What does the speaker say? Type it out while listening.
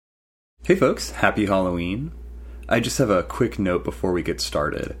Hey folks, happy Halloween. I just have a quick note before we get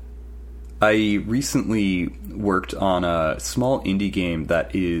started. I recently worked on a small indie game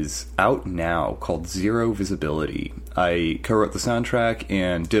that is out now called Zero Visibility. I co-wrote the soundtrack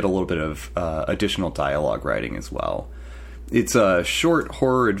and did a little bit of additional dialogue writing as well. It's a short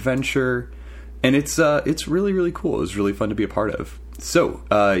horror adventure, and it's really, really cool. It was really fun to be a part of. So,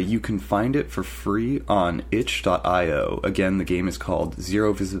 you can find it for free on itch.io. Again, the game is called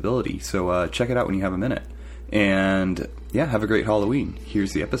Zero Visibility, so check it out when you have a minute. And, yeah, have a great Halloween.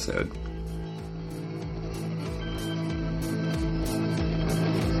 Here's the episode.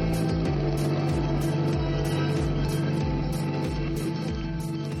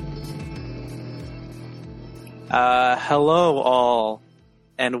 Hello all,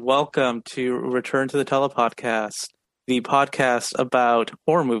 and welcome to Return to the Telepodcast, the podcast about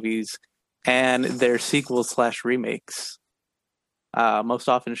horror movies and their sequels/remakes. Most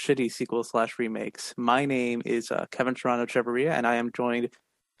often shitty sequels/remakes. My name is Kevin Toronto Cheveria, and I am joined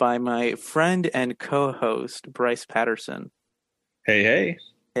by my friend and co-host, Bryce Patterson. Hey, hey.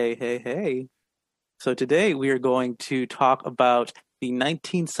 Hey, hey, hey. So today we are going to talk about the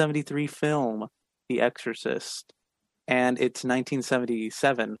 1973 film, The Exorcist. And it's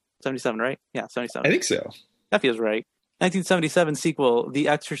 1977. 77, right? Yeah, 77. I think so. That feels right. 1977 sequel, The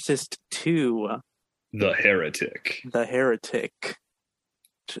Exorcist II. The Heretic. The Heretic.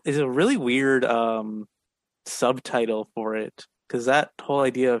 Is a really weird subtitle for it, because that whole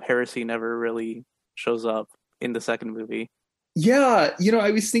idea of heresy never really shows up in the second movie. Yeah,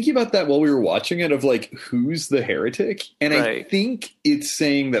 I was thinking about that while we were watching it, of like, who's the heretic? And Right. I think it's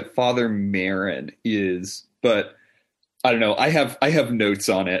saying that Father Marin is, but I don't know. I have notes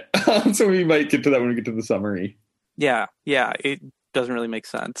on it. So we might get to that when we get to the summary. Yeah, it doesn't really make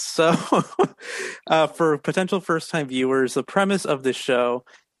sense. So, for potential first-time viewers, the premise of this show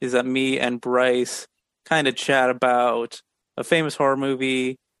is that me and Bryce kind of chat about a famous horror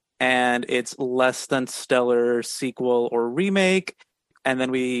movie and its less than stellar sequel or remake, and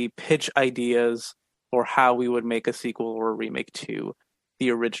then we pitch ideas for how we would make a sequel or remake to the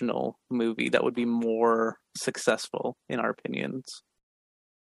original movie that would be more successful in our opinions.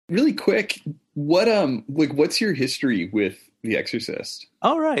 Really quick, what's your history with The Exorcist?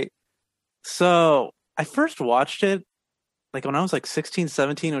 All right. So I first watched it like when I was like 16,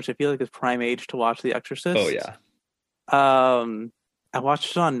 17, which I feel like is prime age to watch The Exorcist. Oh yeah. I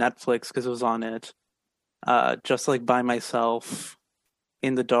watched it on Netflix because it was on it. Just like by myself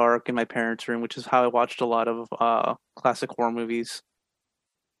in the dark in my parents' room, which is how I watched a lot of classic horror movies.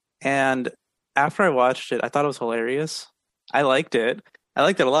 And after I watched it, I thought it was hilarious. I liked it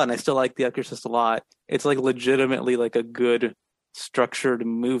a lot, and I still like The Exorcist a lot. It's like legitimately like a good structured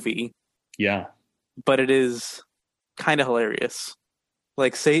movie. Yeah. But it is kind of hilarious.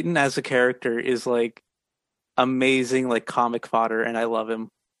 Like Satan as a character is like amazing, like comic fodder, and I love him.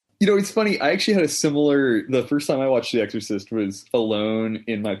 It's funny. I actually had the first time I watched The Exorcist was alone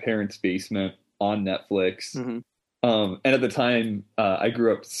in my parents' basement on Netflix. Mm-hmm. And at the time, I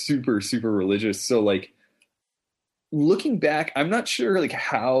grew up super, super religious. So like, looking back, I'm not sure like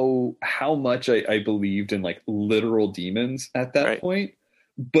how much I believed in like literal demons at that point,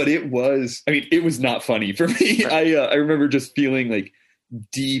 but it was not funny for me. Right. I remember just feeling like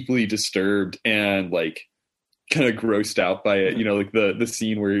deeply disturbed and like kind of grossed out by it. Like the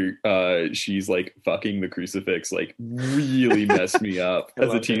scene where she's like fucking the crucifix, like really messed me up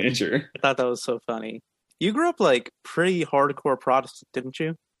as a teenager. I thought that was so funny. You grew up like pretty hardcore Protestant, didn't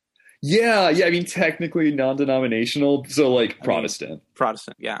you? Yeah. I mean, technically non-denominational, so like Protestant.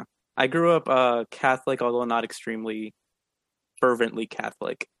 Protestant, yeah. I grew up Catholic, although not extremely fervently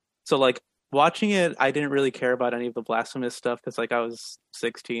Catholic. So like watching it, I didn't really care about any of the blasphemous stuff because like I was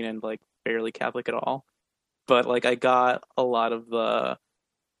 16 and like barely Catholic at all. But like I got a lot of the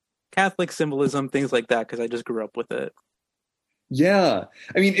Catholic symbolism, things like that, because I just grew up with it. Yeah.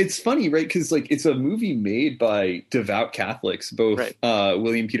 I mean, it's funny, right? Because like it's a movie made by devout Catholics, both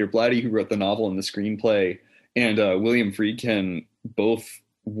William Peter Blatty, who wrote the novel and the screenplay, and William Friedkin, both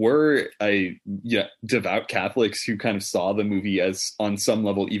were devout Catholics who kind of saw the movie as on some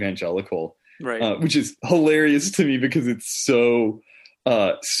level evangelical, which is hilarious to me because it's so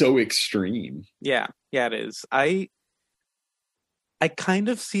extreme. Yeah, it is. I kind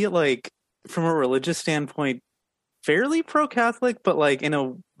of see it like from a religious standpoint, fairly pro-Catholic, but like in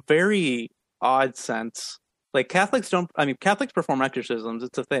a very odd sense. Like Catholics perform exorcisms,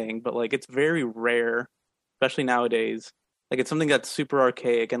 it's a thing, but like it's very rare, especially nowadays. Like it's something that's super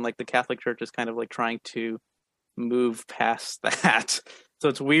archaic, and like the Catholic Church is kind of like trying to move past that. So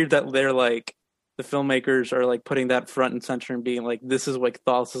it's weird that they're like the filmmakers are like putting that front and center and being like, this is why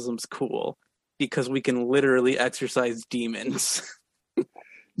Catholicism's cool, because we can literally exorcise demons.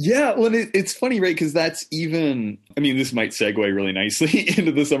 Yeah, well, it's funny, right? Because that's even, I mean, this might segue really nicely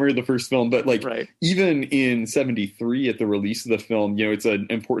into the summary of the first film, but like, right. Even in 73 at the release of the film, it's an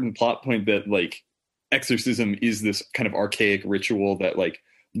important plot point that like exorcism is this kind of archaic ritual that like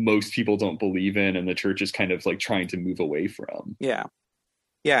most people don't believe in, and the church is kind of like trying to move away from. Yeah.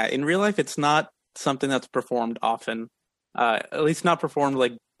 Yeah, in real life, it's not something that's performed often, at least not performed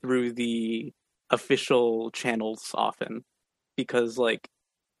like through the official channels often, because like,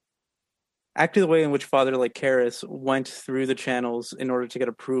 actually, the way in which Father like Karras went through the channels in order to get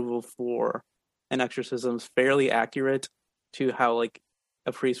approval for an exorcism is fairly accurate to how like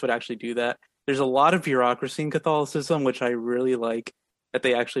a priest would actually do that. There's a lot of bureaucracy in Catholicism, which I really like that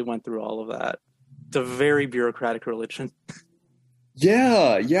they actually went through all of that. It's a very bureaucratic religion.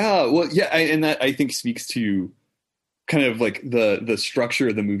 Yeah. Well, yeah, and that I think speaks to kind of like the structure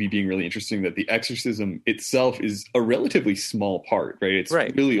of the movie being really interesting, that the exorcism itself is a relatively small part, right? It's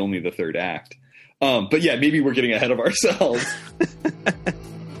really only the third act. But yeah, maybe we're getting ahead of ourselves.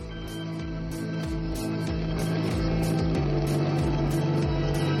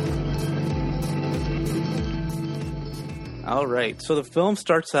 All right. So the film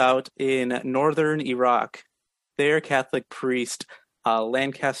starts out in northern Iraq. Their Catholic priest,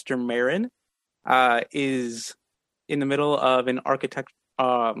 Lancaster Marin, is in the middle of an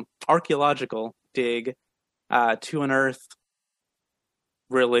archaeological dig to unearth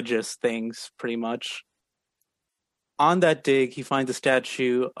religious things, pretty much. On that dig, he finds a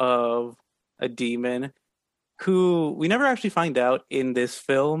statue of a demon who we never actually find out in this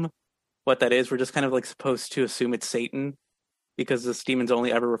film what that is. We're just kind of like supposed to assume it's Satan, because this demon's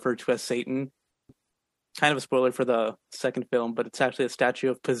only ever referred to as Satan. Kind of a spoiler for the second film, but it's actually a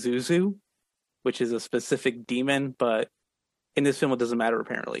statue of Pazuzu, which is a specific demon, but in this film it doesn't matter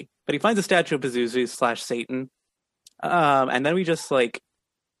apparently. But he finds a statue of Pazuzu / Satan. And then we just like,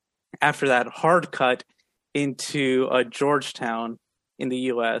 after that, hard cut into Georgetown in the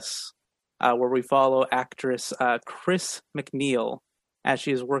US, where we follow actress Chris McNeil as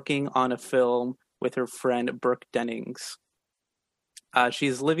she is working on a film with her friend Brooke Dennings.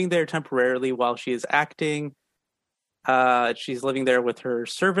 She's living there temporarily while she is acting. She's living there with her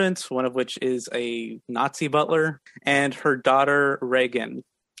servants, one of which is a Nazi butler, and her daughter, Reagan.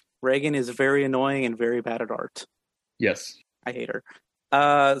 Reagan is very annoying and very bad at art. Yes. I hate her.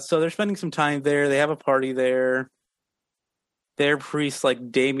 So they're spending some time there. They have a party there. Their priests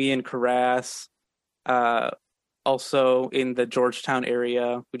like Damien Carras, also in the Georgetown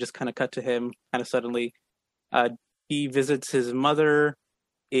area. We just kind of cut to him kind of suddenly. He visits his mother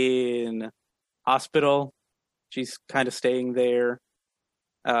in hospital. She's kind of staying there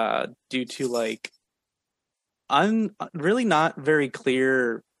due to like really not very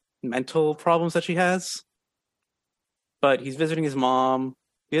clear mental problems that she has. But he's visiting his mom.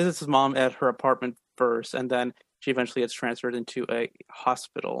 He visits his mom at her apartment first, and then she eventually gets transferred into a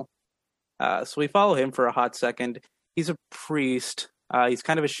hospital. So we follow him for a hot second. He's a priest. He's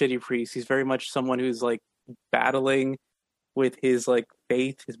kind of a shitty priest. He's very much someone who's like battling with his like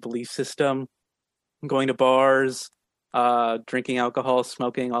faith, his belief system, going to bars, drinking alcohol,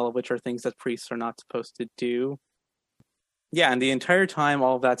 smoking, all of which are things that priests are not supposed to do. Yeah, and the entire time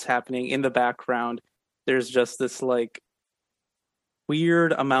all of that's happening, in the background, there's just this like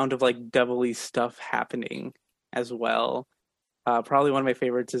weird amount of like devilly stuff happening as well. Probably one of my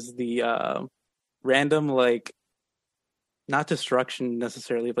favorites is the random like, not destruction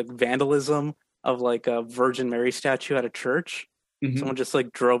necessarily, like vandalism of like a Virgin Mary statue at a church. Mm-hmm. Someone just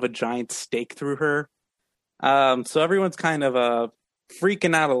like drove a giant stake through her. So everyone's kind of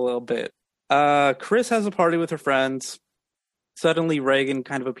freaking out a little bit. Chris has a party with her friends. Suddenly Reagan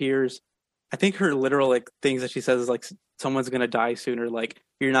kind of appears. I think her literal like things that she says is like, someone's gonna die sooner, like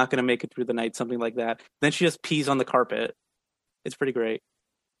you're not gonna make it through the night, something like that. Then she just pees on the carpet. It's pretty great.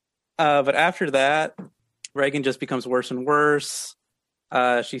 But after that, Reagan just becomes worse and worse.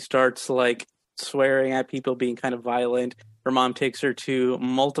 She starts like swearing at people, being kind of violent. Her mom takes her to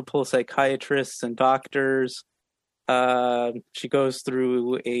multiple psychiatrists and doctors. She goes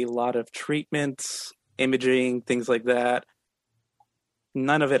through a lot of treatments, imaging, things like that.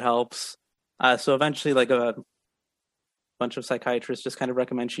 None of it helps. So eventually, like a bunch of psychiatrists just kind of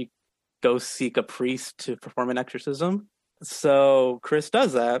recommend she go seek a priest to perform an exorcism. So Chris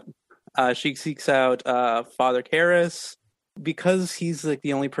does that. She seeks out Father Karras, because he's like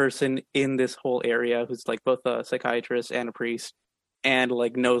the only person in this whole area who's like both a psychiatrist and a priest, and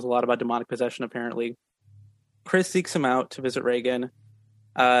like knows a lot about demonic possession apparently. Chris seeks him out to visit Reagan.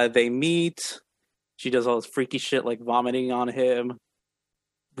 They meet. She does all this freaky shit like vomiting on him,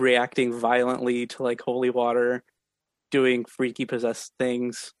 reacting violently to like holy water, doing freaky possessed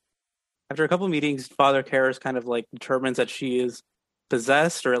things. After a couple meetings, Father Karras kind of like determines that she is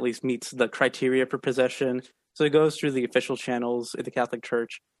possessed, or at least meets the criteria for possession. So he goes through the official channels in the Catholic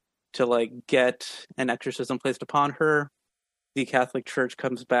Church to like get an exorcism placed upon her. The Catholic Church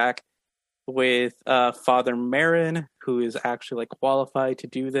comes back with Father Marin, who is actually like qualified to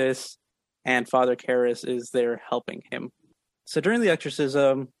do this, and Father Karras is there helping him. So during the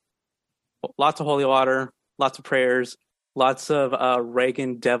exorcism, lots of holy water, lots of prayers, lots of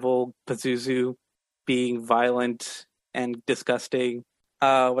Reagan devil Pazuzu being violent and disgusting.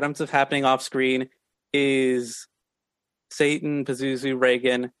 What ends up happening off screen is Satan, Pazuzu,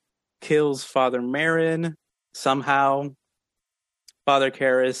 Reagan kills Father Marin somehow. Father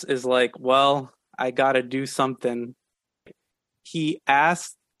Karras is like, well, I gotta do something. He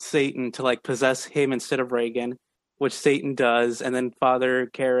asks Satan to like possess him instead of Reagan, which Satan does, and then Father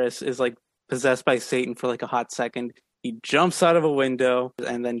Karras is like possessed by Satan for like a hot second. He jumps out of a window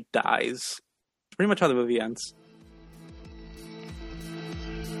and then dies. Pretty much how the movie ends.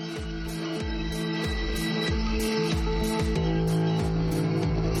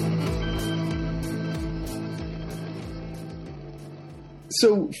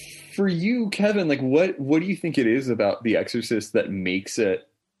 So for you, Kevin, like what do you think it is about The Exorcist that makes it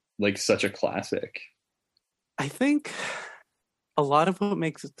like such a classic? I think a lot of what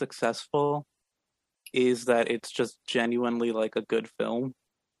makes it successful is that it's just genuinely like a good film.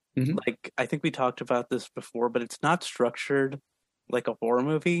 Mm-hmm. Like, I think we talked about this before, but it's not structured like a horror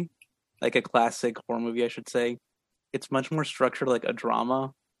movie, like a classic horror movie, I should say. It's much more structured like a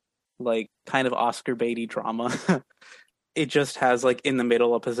drama, like kind of Oscar baity drama. It just has like in the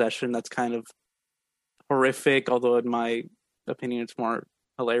middle a possession that's kind of horrific, although in my opinion it's more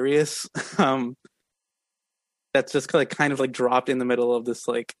hilarious. That's just like kind of like dropped in the middle of this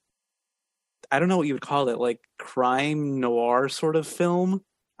like, I don't know what you would call it, like crime noir sort of film,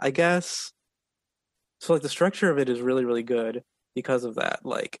 I guess. So like the structure of it is really, really good because of that.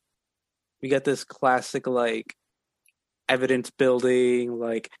 Like we get this classic like evidence building,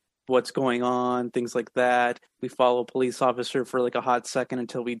 like what's going on, things like that. We follow a police officer for like a hot second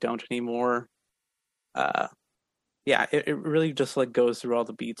until we don't anymore. Yeah, it really just like goes through all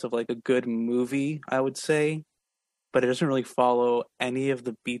the beats of like a good movie, I would say. But it doesn't really follow any of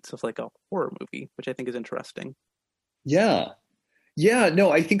the beats of like a horror movie, which I think is interesting. Yeah. Yeah,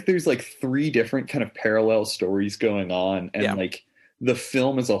 no, I think there's like three different kind of parallel stories going on, and like the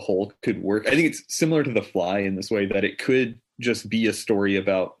film as a whole could work. I think it's similar to The Fly in this way that it could just be a story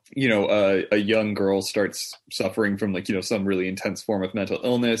about, you know, a young girl starts suffering from like, you know, some really intense form of mental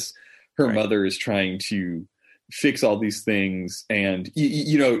illness. Her mother is trying to fix all these things, and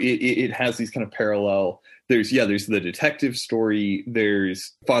you know, it has these kind of parallel. There's the detective story.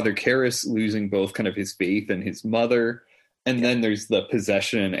 There's Father Karras losing both kind of his faith and his mother. And then there's the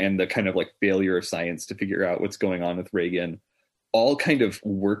possession and the kind of like failure of science to figure out what's going on with Reagan, all kind of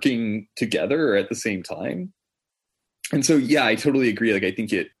working together at the same time. And so, yeah, I totally agree. Like, I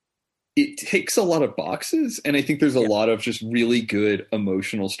think it ticks a lot of boxes. And I think there's a lot of just really good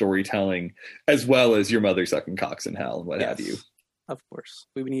emotional storytelling, as well as your mother sucking cocks in hell and what have you. Of course.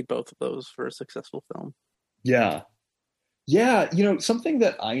 We would need both of those for a successful film. Yeah. Yeah. You know, something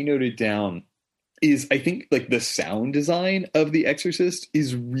that I noted down is I think like the sound design of The Exorcist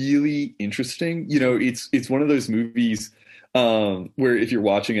is really interesting. You know, it's one of those movies where if you're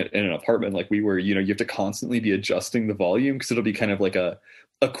watching it in an apartment like we were, you know, you have to constantly be adjusting the volume because it'll be kind of like a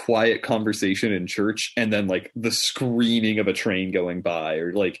quiet conversation in church and then like the screaming of a train going by,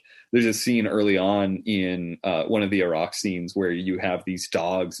 or like there's a scene early on in one of the Iraq scenes where you have these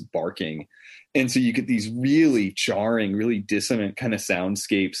dogs barking. And so you get these really jarring, really dissonant kind of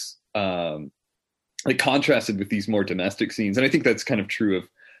soundscapes like contrasted with these more domestic scenes. And I think that's kind of true of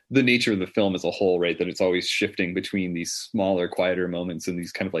the nature of the film as a whole, right? That it's always shifting between these smaller, quieter moments and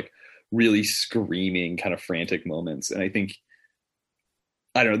these kind of like really screaming kind of frantic moments. And I think,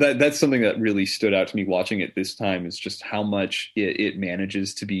 I don't know, that's something that really stood out to me watching it this time, is just how much it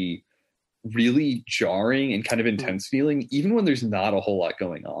manages to be really jarring and kind of intense feeling, even when there's not a whole lot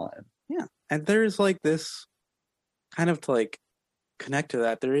going on. Yeah. And there's like this kind of like connect to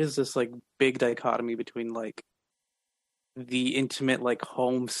that. There is this like big dichotomy between like the intimate like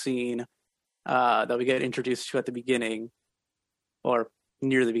home scene that we get introduced to at the beginning, or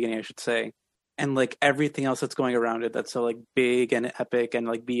near the beginning, I should say, and like everything else that's going around it that's so like big and epic and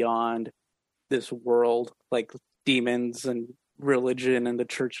like beyond this world, like demons and religion and the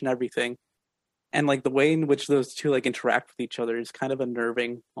church and everything. And like the way in which those two like interact with each other is kind of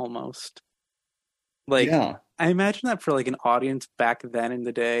unnerving almost. Like, Yeah. I imagine that for like an audience back then in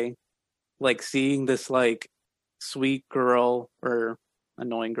the day, like seeing this like sweet girl or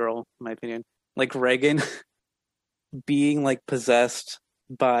annoying girl, in my opinion, like Reagan being like possessed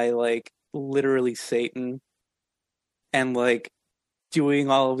by like literally Satan and like doing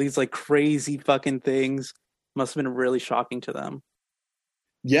all of these like crazy fucking things must have been really shocking to them.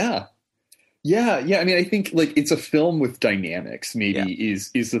 Yeah. Yeah. I mean, I think like it's a film with dynamics, Yeah. maybe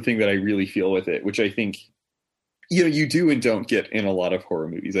is the thing that I really feel with it, which I think, you do and don't get in a lot of horror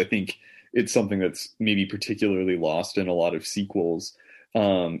movies. I think it's something that's maybe particularly lost in a lot of sequels,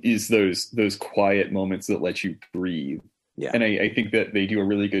 is those quiet moments that let you breathe. Yeah. And I think that they do a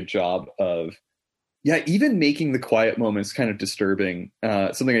really good job of, yeah, even making the quiet moments kind of disturbing.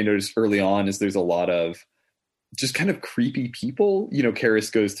 Something I noticed early on is there's a lot of just kind of creepy people.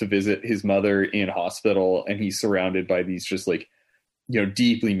 Karras goes to visit his mother in hospital, and he's surrounded by these just like,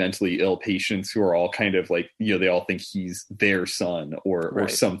 deeply mentally ill patients who are all kind of like, they all think he's their son or Right.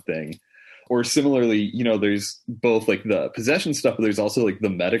 something. Or similarly, there's both like the possession stuff, but there's also like the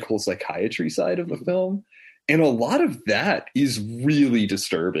medical psychiatry side of the film. And a lot of that is really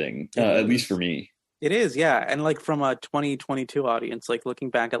disturbing, at least for me. It is, yeah. And like from a 2022 audience, like looking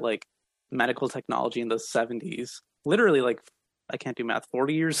back at like medical technology in the 70s, literally like, I can't do math,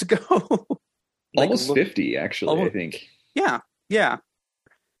 40 years ago. Like, almost 50, actually, I think. Yeah.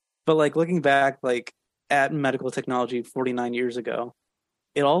 But like looking back like at medical technology 49 years ago,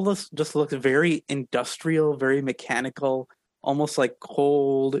 it all just looks very industrial, very mechanical, almost like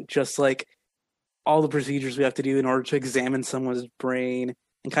cold, just like all the procedures we have to do in order to examine someone's brain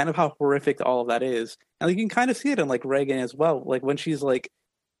and kind of how horrific all of that is. And you can kind of see it in like Reagan as well. Like when she's like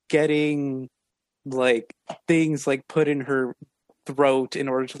getting like things like put in her throat in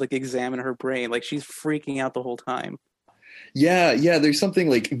order to like examine her brain, like she's freaking out the whole time. Yeah, there's something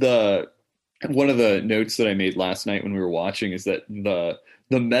like one of the notes that I made last night when we were watching is that the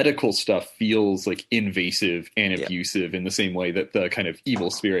medical stuff feels like invasive and abusive in the same way that the kind of evil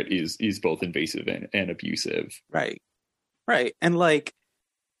spirit is both invasive and abusive. Right. And like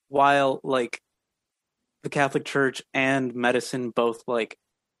while like the Catholic Church and medicine both like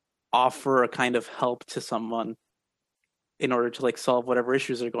offer a kind of help to someone in order to like solve whatever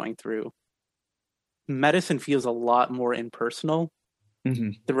issues they're going through, medicine feels a lot more impersonal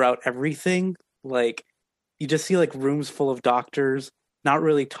throughout everything. Like you just see like rooms full of doctors not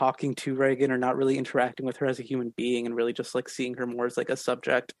really talking to Reagan or not really interacting with her as a human being and really just like seeing her more as like a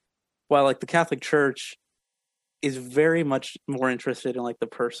subject, while like the Catholic Church is very much more interested in like the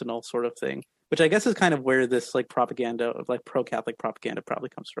personal sort of thing, which I guess is kind of where this like propaganda of like pro-Catholic propaganda probably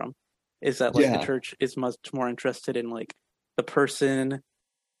comes from, is that like the church is much more interested in like the person,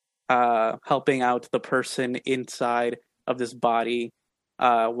 helping out the person inside of this body,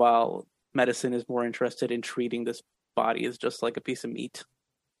 while medicine is more interested in treating this body as just like a piece of meat.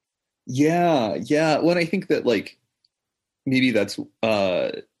 Yeah. Well, I think that like maybe that's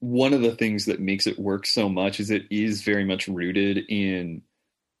one of the things that makes it work so much is it is very much rooted in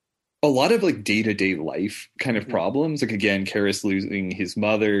a lot of like day-to-day life kind of problems. Like again, Karras losing his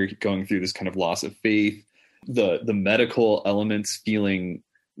mother, going through this kind of loss of faith, the medical elements feeling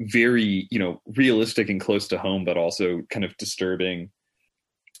very, realistic and close to home, but also kind of disturbing.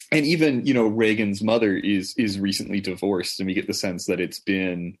 And even, Reagan's mother is recently divorced, and we get the sense that it's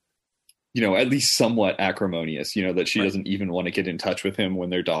been, at least somewhat acrimonious, that she doesn't even want to get in touch with him when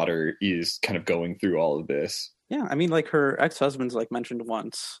their daughter is kind of going through all of this. Yeah, I mean, like her ex-husband's like mentioned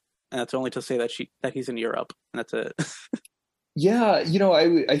once, and that's only to say that he's in Europe, and that's it. Yeah,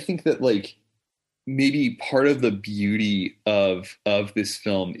 I think that like maybe part of the beauty of this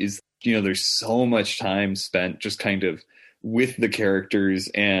film is, there's so much time spent just kind of with the characters,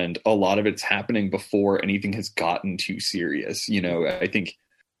 and a lot of it's happening before anything has gotten too serious. I think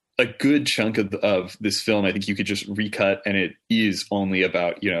a good chunk of this film, I think you could just recut, and it is only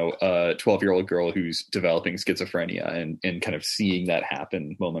about, a 12-year-old girl who's developing schizophrenia and kind of seeing that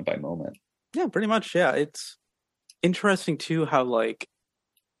happen moment by moment. Yeah, pretty much. Yeah, it's interesting too how like,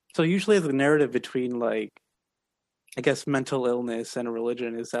 so usually the narrative between like, I guess mental illness and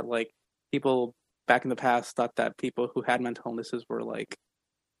religion is that like people back in the past thought that people who had mental illnesses were like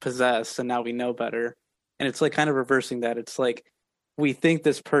possessed, and now we know better. And it's like kind of reversing that. It's like we think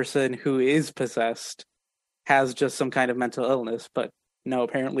this person who is possessed has just some kind of mental illness, but no,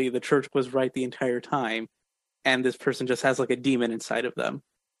 apparently the church was right the entire time, and this person just has like a demon inside of them.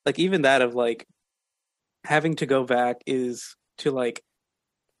 Like even that of like having to go back is to like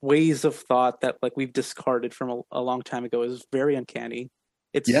ways of thought that like we've discarded from a long time ago is very uncanny.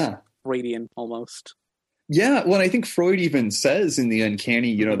 It's Freudian almost. Yeah, well, I think Freud even says in The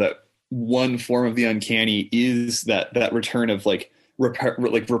Uncanny, that one form of the uncanny is that return of like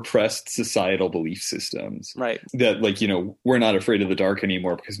repressed societal belief systems, Right. that like, we're not afraid of the dark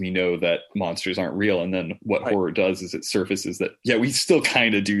anymore because we know that monsters aren't real. And then what Right. horror does is it surfaces that, yeah, we still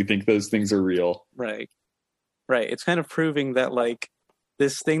kind of do think those things are real. Right. It's kind of proving that like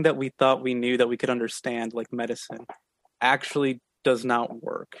this thing that we thought we knew that we could understand, like medicine, actually does not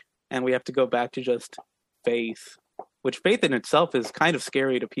work. And we have to go back to just faith, which faith in itself is kind of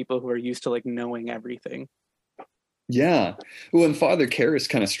scary to people who are used to like knowing everything. Yeah. Well, and Father Karras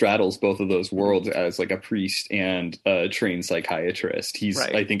kind of straddles both of those worlds as like a priest and a trained psychiatrist. He's,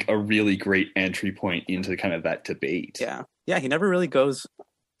 Right. I think, a really great entry point into kind of that debate. Yeah. He never really goes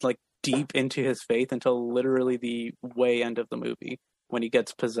like deep into his faith until literally the way end of the movie when he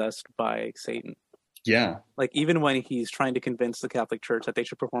gets possessed by Satan. Yeah. Like even when he's trying to convince the Catholic Church that they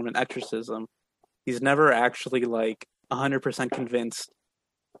should perform an exorcism, he's never actually like 100% convinced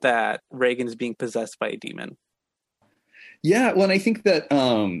that Reagan is being possessed by a demon. Yeah, well, and I think that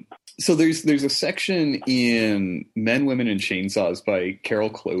so there's a section in Men, Women, and Chainsaws by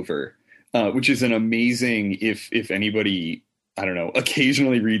Carol Clover, which is an amazing, if anybody, I don't know,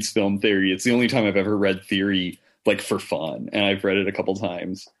 occasionally reads film theory. It's the only time I've ever read theory like for fun, and I've read it a couple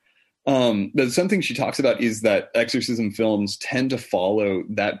times. But something she talks about is that exorcism films tend to follow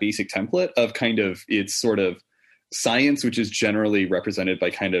that basic template of kind of its sort of science, which is generally represented by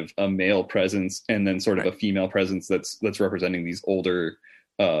kind of a male presence, and then sort of a female presence that's representing these older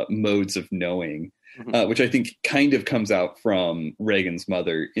modes of knowing, which I think kind of comes out from Reagan's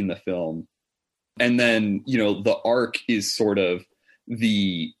mother in the film. And then, the arc is sort of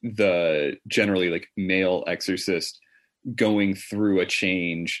the generally like male exorcist going through a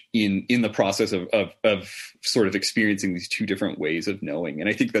change in the process of sort of experiencing these two different ways of knowing. And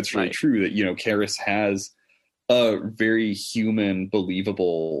I think that's really true that, Karras has a very human,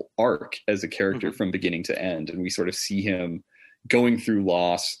 believable arc as a character from beginning to end. And we sort of see him going through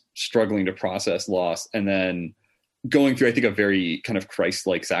loss, struggling to process loss, and then going through, I think, a very kind of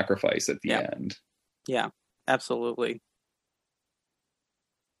Christ-like sacrifice at the end. Yeah, absolutely.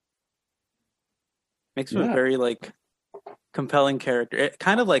 Makes him a very like compelling character. It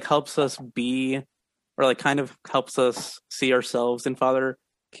kind of like helps us be, or like kind of helps us see ourselves in Father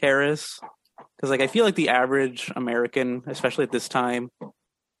Karras. Because like I feel like the average American, especially at this time,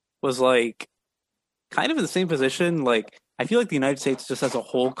 was like kind of in the same position. Like I feel like the United States just as a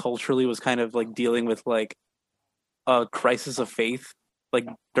whole culturally was kind of like dealing with like a crisis of faith, like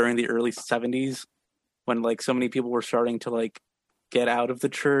during the early 70s, when like so many people were starting to like get out of the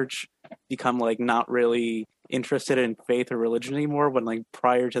church, become like not really interested in faith or religion anymore, when like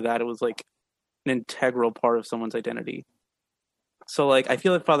prior to that it was like an integral part of someone's identity. So like I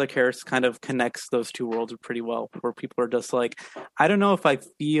feel like Father Karras kind of connects those two worlds pretty well, where people are just like, I don't know if I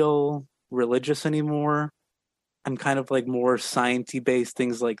feel religious anymore. I'm kind of like more science-y based,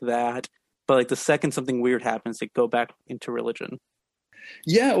 things like that. But like the second something weird happens, they go back into religion.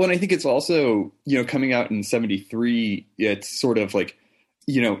 Yeah, well, and I think it's also, coming out in 73, it's sort of like,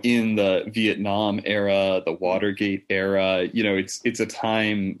 in the Vietnam era, the Watergate era, it's a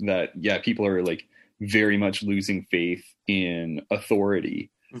time that, people are like very much losing faith in authority.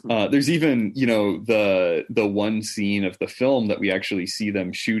 There's even, the one scene of the film that we actually see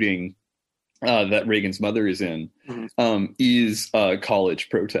them shooting that Reagan's mother is in is a college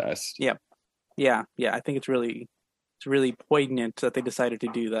protest. Yeah. I think it's really poignant that they decided to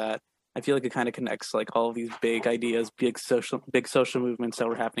do that. I feel like it kind of connects like all of these big ideas, big social movements that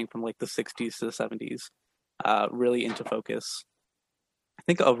were happening from like the 60s to the 70s, really into focus. I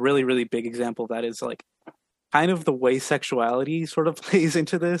think a really, really big example of that is like kind of the way sexuality sort of plays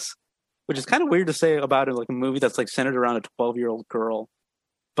into this, which is kind of weird to say about it, like a movie that's like centered around a 12-year-old girl.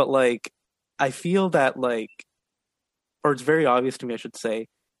 But like, I feel that like, or it's very obvious to me, I should say,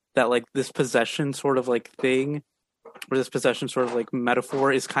 that like this possession sort of like thing, or this possession sort of like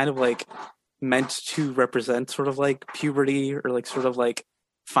metaphor is kind of like meant to represent sort of like puberty, or like sort of like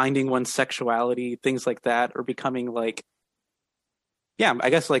finding one's sexuality, things like that, or becoming like,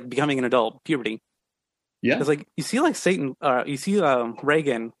 I guess like becoming an adult, puberty. Yeah. Because like you see like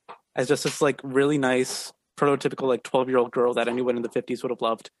Reagan as just this like really nice prototypical like 12-year-old girl that anyone in the 50s would have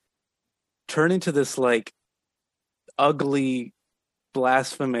loved, turn into this like ugly,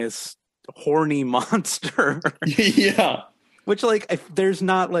 blasphemous, horny monster. Yeah. Which like there's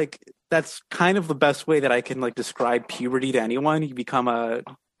not like, that's kind of the best way that I can like describe puberty to anyone. You become a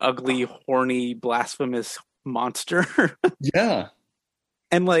ugly, horny, blasphemous monster. Yeah.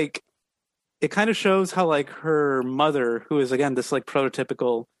 And like it kind of shows how like her mother, who is again this like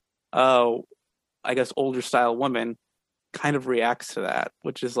prototypical I guess older style woman, kind of reacts to that,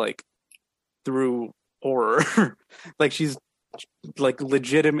 which is like through horror. Like she's like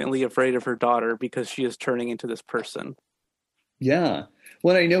legitimately afraid of her daughter because she is turning into this person. Yeah.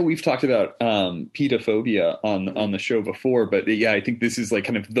 Well, I know we've talked about pedophobia on the show before, but yeah, I think this is like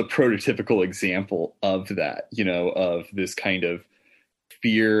kind of the prototypical example of that, you know, of this kind of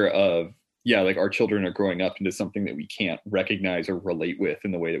fear of, yeah, like our children are growing up into something that we can't recognize or relate with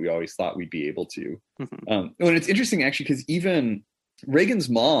in the way that we always thought we'd be able to. And it's interesting, actually, because even Reagan's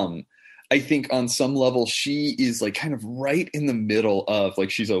mom, I think on some level, she is like kind of right in the middle of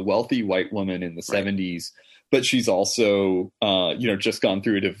like, she's a wealthy white woman in the 70s, but she's also, you know, just gone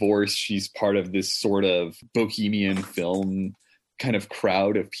through a divorce. She's part of this sort of bohemian film kind of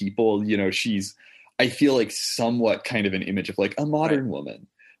crowd of people. You know, she's, I feel like somewhat kind of an image of like a modern woman.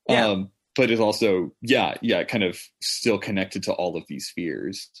 Yeah. But is also, kind of still connected to all of these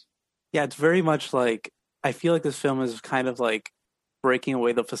fears. Yeah, it's very much like, I feel like this film is kind of like breaking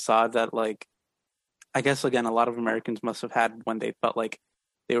away the facade that, like, I guess, again, a lot of Americans must have had when they felt like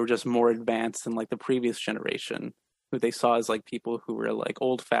they were just more advanced than like the previous generation, who they saw as like people who were like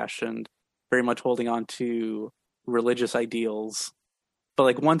old fashioned, very much holding on to religious ideals. But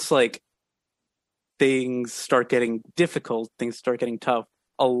like once like things start getting difficult, things start getting tough,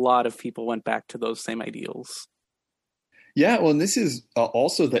 a lot of people went back to those same ideals. Yeah, well, and this is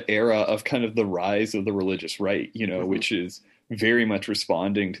also the era of kind of the rise of the religious right, you know, which is very much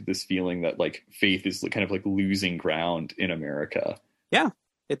responding to this feeling that like faith is kind of like losing ground in America. Yeah,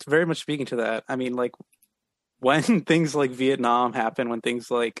 it's very much speaking to that. I mean, like when things like Vietnam happen, when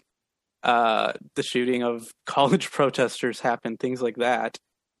things like the shooting of college protesters happen, things like that,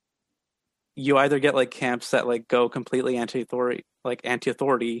 you either get like camps that like go completely anti-authority,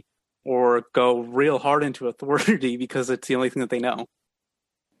 or go real hard into authority because it's the only thing that they know.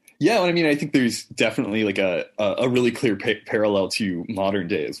 Yeah, well, I mean, I think there's definitely like a really clear parallel to modern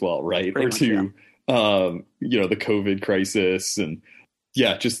day as well, right? Pretty or much, to you know, the COVID crisis, and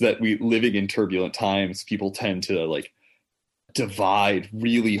yeah, just that we living in turbulent times, people tend to like divide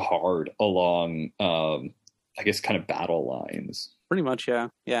really hard along I guess kind of battle lines. Pretty much, yeah.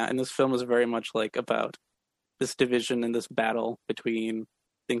 Yeah, and this film is very much like about this division and this battle between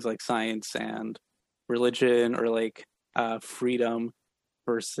things like science and religion, or like freedom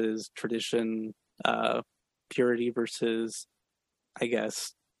versus tradition, purity versus, I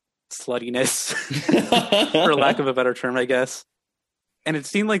guess, sluttiness, for lack of a better term, I guess. And it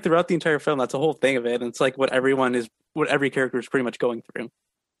seemed like throughout the entire film, that's the whole thing of it. And it's like what every character is pretty much going through.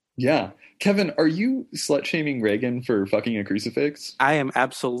 Yeah. Kevin, are you slut-shaming Reagan for fucking a crucifix? I am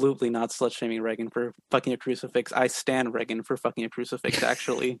absolutely not slut-shaming Reagan for fucking a crucifix. I stan Reagan for fucking a crucifix,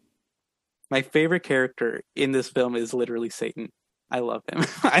 actually. My favorite character in this film is literally Satan. I love him.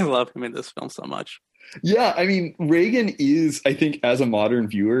 I love him in this film so much. Yeah, I mean, Reagan is, I think, as a modern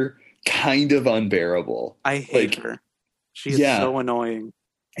viewer, kind of unbearable. I hate her. She is so annoying.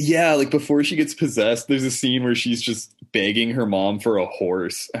 Yeah, like before she gets possessed, there's a scene where she's just begging her mom for a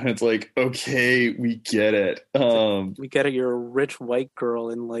horse, and it's like, okay, we get it. We get it. You're a rich white girl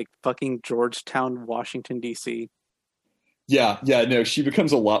in like fucking Georgetown, Washington, D.C. Yeah, no, she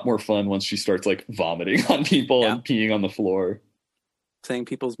becomes a lot more fun once she starts like vomiting on people and peeing on the floor. Saying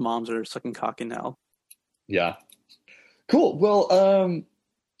people's moms are sucking cock in hell. Yeah. Cool. Well,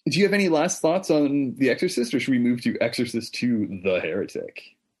 do you have any last thoughts on The Exorcist, or should we move to Exorcist II, The Heretic?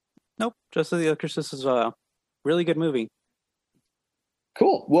 Nope. Just The Exorcist is a really good movie.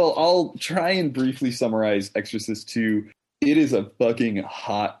 Cool. Well, I'll try and briefly summarize Exorcist II. It is a fucking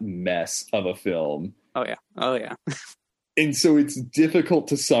hot mess of a film. Oh, yeah. And so it's difficult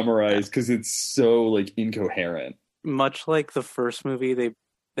to summarize because it's so like incoherent. Much like the first movie,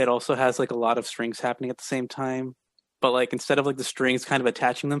 it also has like a lot of strings happening at the same time. But like instead of like the strings kind of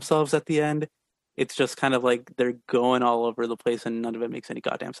attaching themselves at the end, it's just kind of like they're going all over the place and none of it makes any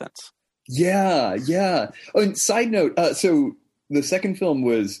goddamn sense. Yeah. Oh, and side note, so the second film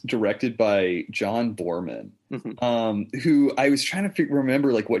was directed by John Borman, who I was trying to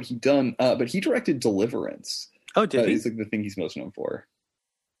remember like what he'd done, but he directed Deliverance. Oh, did he? It's like the thing he's most known for.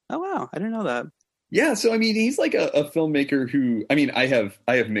 Oh, wow. I didn't know that. Yeah, so I mean, he's like a filmmaker who, I mean, I have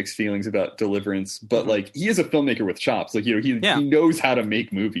mixed feelings about Deliverance, but like he is a filmmaker with chops. Like, you know, he knows how to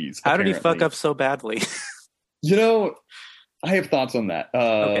make movies. How did he fuck up so badly? You know, I have thoughts on that,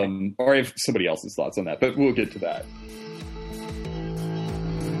 Okay. Or I have somebody else's thoughts on that, but we'll get to that.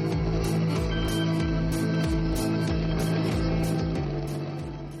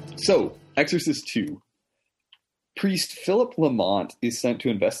 So, Exorcist II. Priest Philip Lamont is sent to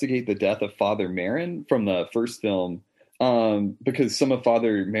investigate the death of Father Marin from the first film because some of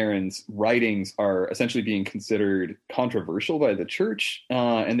Father Merrin's writings are essentially being considered controversial by the church,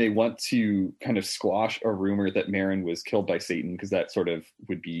 and they want to kind of squash a rumor that Merrin was killed by Satan, because that sort of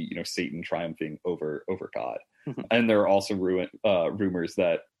would be, Satan triumphing over God. Mm-hmm. And there are also rumors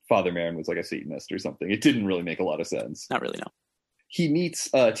that Father Merrin was like a Satanist or something. It didn't really make a lot of sense. Not really, no. He meets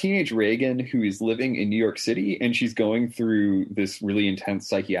teenage Reagan, who is living in New York City, and she's going through this really intense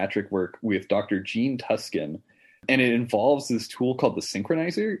psychiatric work with Dr. Gene Tuskin. And it involves this tool called the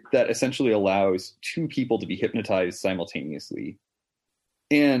synchronizer that essentially allows two people to be hypnotized simultaneously.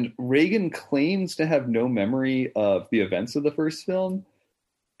 And Reagan claims to have no memory of the events of the first film.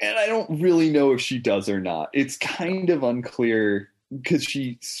 And I don't really know if she does or not. It's kind of unclear, because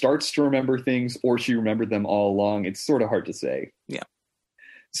she starts to remember things or she remembered them all along. It's sort of hard to say. Yeah.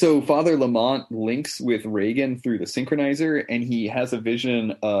 So Father Lamont links with Reagan through the synchronizer, and he has a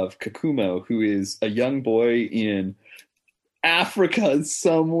vision of Kakumo, who is a young boy in Africa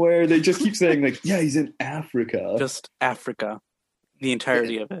somewhere. They just keep saying, like, yeah, he's in Africa. Just Africa. The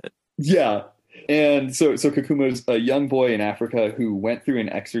entirety of it. Yeah. And so Kakumo's a young boy in Africa who went through an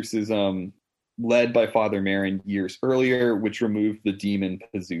exorcism led by Father Merrin years earlier, which removed the demon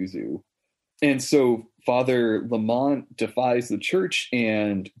Pazuzu. And so Father Lamont defies the church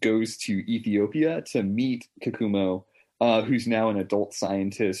and goes to Ethiopia to meet Kakumo, who's now an adult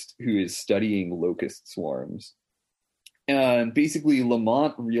scientist who is studying locust swarms. And basically,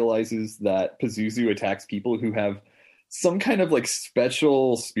 Lamont realizes that Pazuzu attacks people who have some kind of like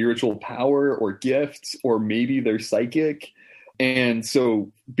special spiritual power or gifts, or maybe they're psychic. And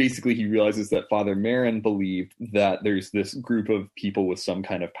so basically he realizes that Father Merrin believed that there's this group of people with some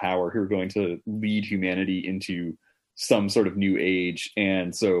kind of power who are going to lead humanity into some sort of new age.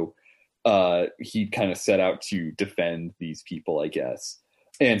 And so he kind of set out to defend these people, I guess.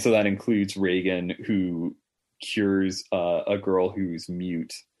 And so that includes Reagan, who cures a girl who's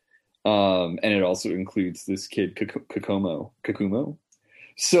mute. And it also includes this kid, Kakumo.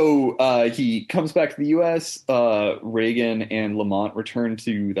 So he comes back to the U.S. Reagan and Lamont return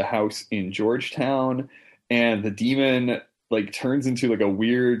to the house in Georgetown, and the demon like turns into like a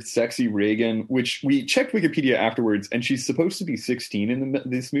weird, sexy Reagan, which we checked Wikipedia afterwards, and she's supposed to be 16 in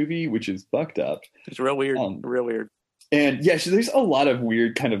this movie, which is fucked up. It's real weird, real weird. And yeah, there's a lot of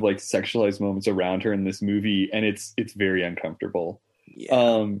weird kind of like sexualized moments around her in this movie, and it's very uncomfortable.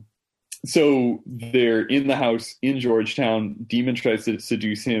 Yeah. So they're in the house in Georgetown. Demon tries to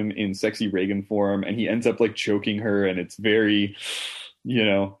seduce him in sexy Reagan form, and he ends up like choking her, and it's very,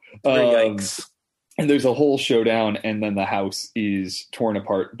 yikes. And there's a whole showdown, and then the house is torn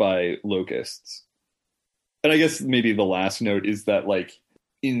apart by locusts. And I guess maybe the last note is that, like,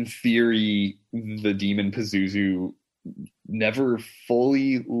 in theory, the demon Pazuzu never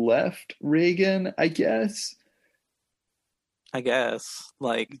fully left Reagan, I guess.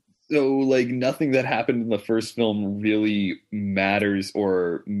 So, like, nothing that happened in the first film really matters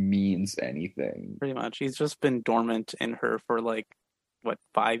or means anything. Pretty much. He's just been dormant in her for,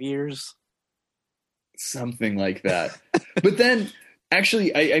 5 years? Something like that. But then,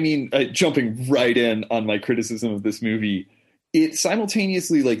 actually, I mean, jumping right in on my criticism of this movie, it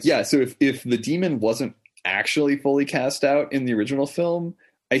simultaneously, so if the demon wasn't actually fully cast out in the original film,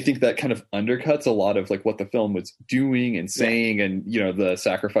 I think that kind of undercuts a lot of what the film was doing and saying, and the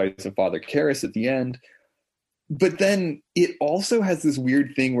sacrifice of Father Karras at the end. But then it also has this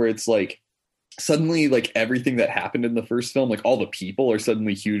weird thing where it's suddenly everything that happened in the first film, all the people are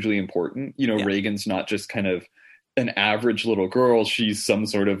suddenly hugely important. Reagan's not just kind of an average little girl; she's some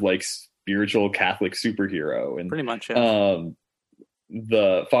sort of spiritual Catholic superhero, and pretty much. Yeah.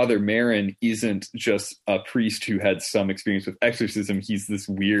 The Father Merrin isn't just a priest who had some experience with exorcism. He's this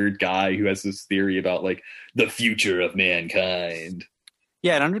weird guy who has this theory about the future of mankind.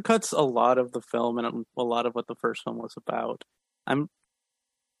 Yeah, it undercuts a lot of the film and a lot of what the first film was about. I'm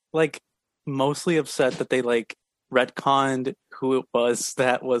mostly upset that they retconned who it was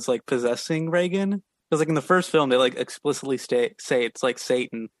that was possessing Reagan. Because in the first film they explicitly say it's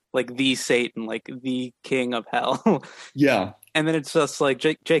Satan, the Satan, the king of hell. Yeah. And then it's just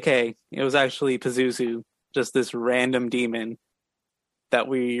JK, it was actually Pazuzu, just this random demon that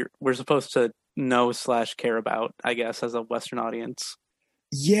we're supposed to know/care about, I guess, as a Western audience.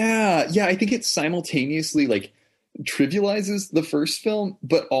 Yeah, I think it simultaneously trivializes the first film,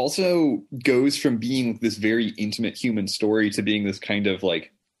 but also goes from being this very intimate human story to being this kind of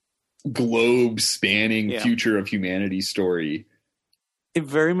globe-spanning future of humanity story. It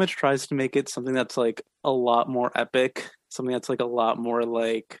very much tries to make it something that's a lot more epic, something that's a lot more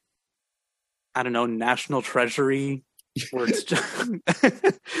I don't know, National Treasury, where it's just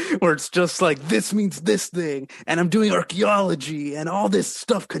where it's just like, this means this thing, and I'm doing archaeology, and all this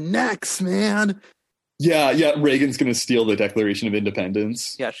stuff connects, man. Yeah, Reagan's going to steal the Declaration of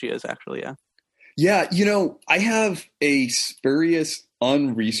Independence. Yeah, she is, actually, yeah. Yeah, I have a spurious,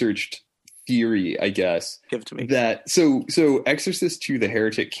 unresearched theory, I guess. Give it to me. That so Exorcist II: The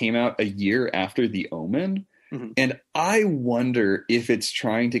Heretic came out a year after The Omen, and I wonder if it's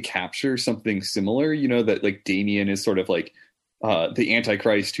trying to capture something similar. That like Damien is sort of like the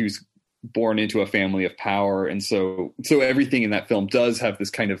Antichrist who's born into a family of power, and so everything in that film does have this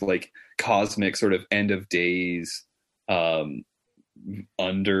kind of like cosmic sort of end of days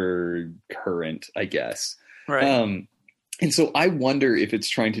undercurrent, I guess. Right. And so I wonder if it's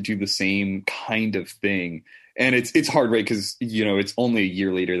trying to do the same kind of thing. And it's hard, right? Because, it's only a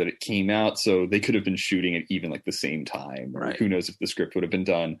year later that it came out. So they could have been shooting it even like the same time. Or who knows if the script would have been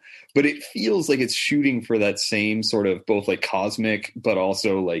done. But it feels like it's shooting for that same sort of both like cosmic, but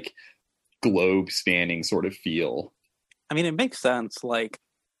also like globe spanning sort of feel. I mean, it makes sense. Like,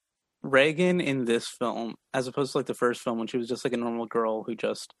 Reagan in this film, as opposed to like the first film when she was just like a normal girl who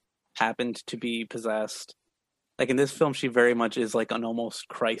just happened to be possessed. Like in this film, she very much is like an almost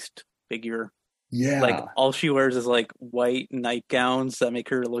Christ figure. Yeah. Like all she wears is like white nightgowns that make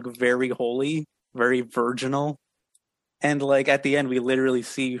her look very holy, very virginal. And like at the end, we literally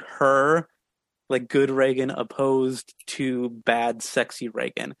see her, like good Reagan opposed to bad, sexy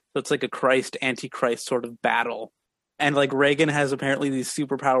Reagan. So it's like a Christ, antichrist sort of battle. And like Reagan has apparently these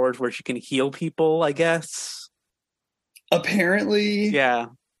superpowers where she can heal people, I guess. Apparently. Yeah.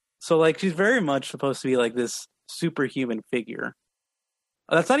 So like she's very much supposed to be like this superhuman figure.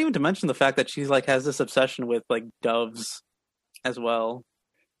 That's not even to mention the fact that she's like has this obsession with like doves as well.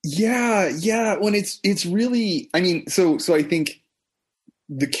 Yeah. When it's really, I mean, so I think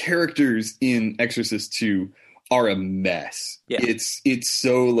the characters in Exorcist II are a mess. Yeah. It's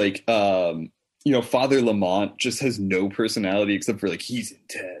so like Father Lamont just has no personality except for like he's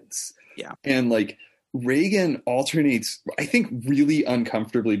intense. Yeah. And like Reagan alternates, I think, really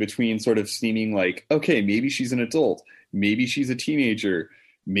uncomfortably between sort of seeming like, okay, maybe she's an adult, maybe she's a teenager,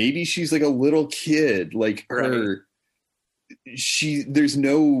 maybe she's like a little kid. Like she's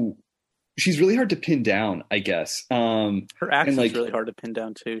really hard to pin down, I guess. Her accent's like, really hard to pin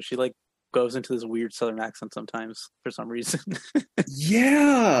down too. She like goes into this weird Southern accent sometimes for some reason.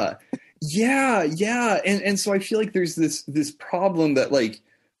 Yeah. And so I feel like there's this problem that like,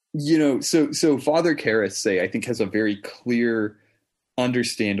 so Father Karras, say, I think has a very clear,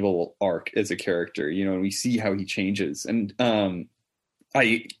 understandable arc as a character, and we see how he changes. And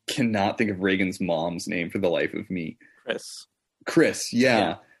I cannot think of Reagan's mom's name for the life of me. Chris.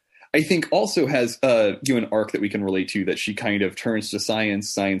 Yeah. I think also has an arc that we can relate to, that she kind of turns to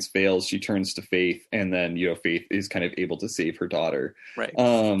science fails, she turns to faith, and then faith is kind of able to save her daughter. Right.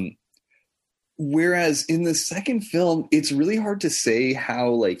 Whereas in the second film, it's really hard to say how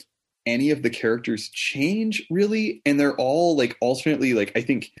like any of the characters change really, and they're all like alternately, like I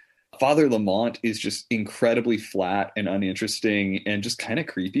think Father Lamont is just incredibly flat and uninteresting and just kind of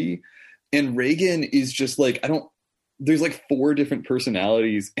creepy, and Reagan is just like there's like 4 different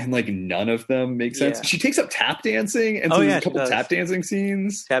personalities and like none of them make sense. Yeah. She takes up tap dancing, and so there's a couple tap dancing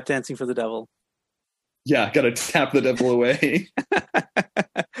scenes. Tap dancing for the devil. Yeah, gotta tap the devil away.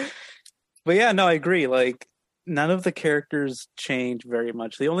 But yeah, no, I agree. Like, none of the characters change very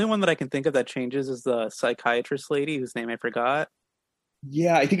much. The only one that I can think of that changes is the psychiatrist lady, whose name I forgot.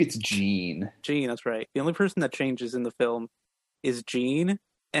 Yeah, I think it's Jean. Jean, that's right. The only person that changes in the film is Jean,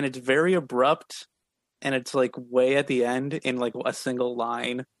 and it's very abrupt, and it's like way at the end in like a single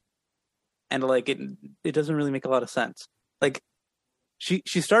line. And like it doesn't really make a lot of sense. Like she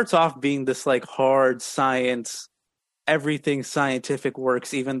starts off being this like hard science, everything scientific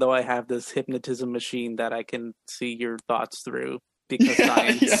works, even though I have this hypnotism machine that I can see your thoughts through because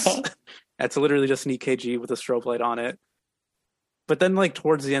science. Yeah. That's literally just an EKG with a strobe light on it. But then like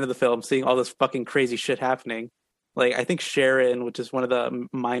towards the end of the film, seeing all this fucking crazy shit happening, like I think Sharon, which is one of the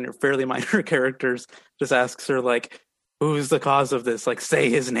fairly minor characters, just asks her like, who's the cause of this? Like, say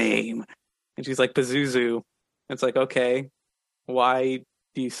his name. And she's like, Pazuzu. It's like, okay, why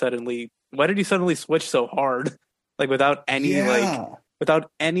did you suddenly switch so hard? Like without any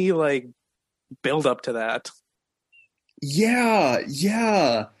build up to that.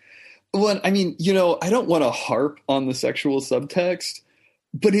 Yeah. Well, I mean, I don't want to harp on the sexual subtext,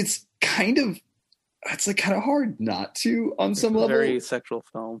 but it's kind of hard not to on some level. Very sexual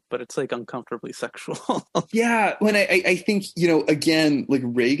film, but it's like uncomfortably sexual. Yeah, when I think, again, like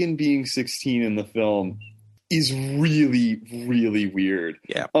Reagan being 16 in the film, is really, really weird.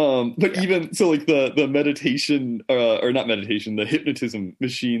 Yeah. But even so, like the meditation, or not meditation, the hypnotism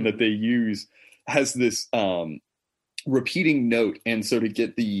machine that they use has this repeating note, and so to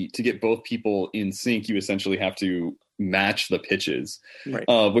get both people in sync, you essentially have to match the pitches,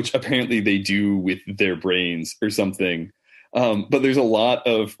 Right. Which apparently they do with their brains or something. But there's a lot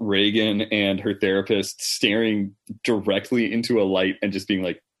of Reagan and her therapist staring directly into a light and just being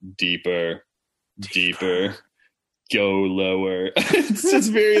like, deeper, go lower. It's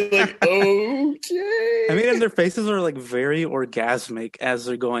just very like, okay. I mean, and their faces are like very orgasmic as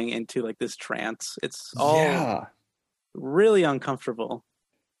they're going into like this trance. It's all really uncomfortable.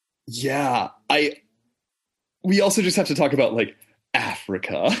 Yeah. We also just have to talk about like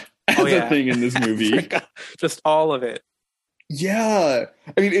Africa as a thing in this movie. Africa. Just all of it. Yeah.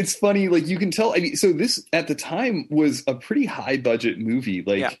 I mean, it's funny, like you can tell, I mean, so this at the time was a pretty high budget movie.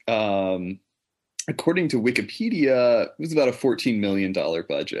 Like, according to Wikipedia, it was about a $14 million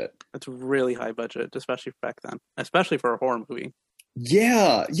budget. That's really high budget, especially back then, especially for a horror movie.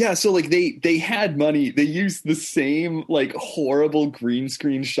 Yeah. So like they had money. They used the same like horrible green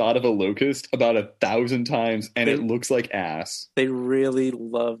screen shot of a locust about 1,000 times, and it looks like ass. They really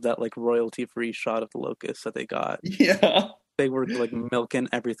loved that like royalty free shot of the locust that they got. Yeah. They were like milking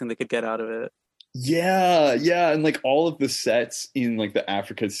everything they could get out of it. Yeah, and like all of the sets in like the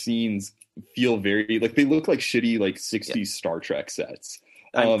Africa scenes feel very like they look like shitty like 60s Star Trek sets.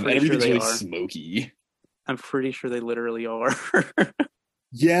 And everything's really smoky. I'm pretty sure they literally are.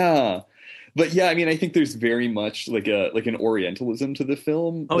 Yeah. But yeah, I mean, I think there's very much like an Orientalism to the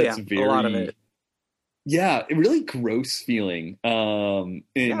film. Oh yeah, a lot of it. Yeah, a really gross feeling in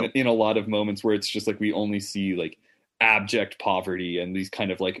a lot of moments where it's just like we only see like abject poverty and these kind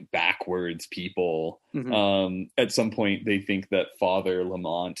of like backwards people. At some point they think that Father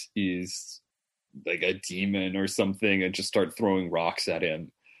Lamont is like a demon or something and just start throwing rocks at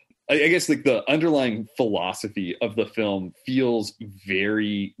him. I guess like the underlying philosophy of the film feels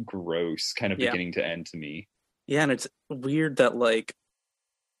very gross, kind of beginning to end to me. Yeah, and it's weird that like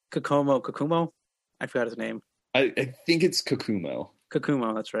Kakumo, I forgot his name. I think it's Kakumo,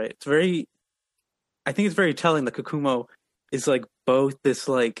 that's right. I think it's very telling that Kakumo is like both this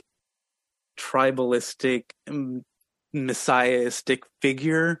like tribalistic, messiahistic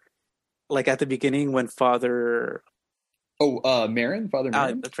figure, like at the beginning when Father Marin? Father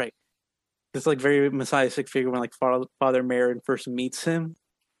Marin? That's right. This like very messiahistic figure when like Father Marin first meets him,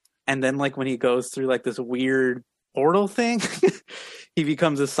 and then like when he goes through like this weird portal thing, he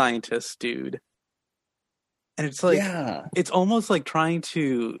becomes a scientist dude. And it's like it's almost like trying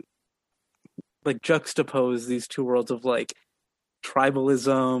to like juxtapose these two worlds of like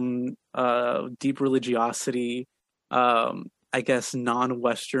tribalism, deep religiosity, I guess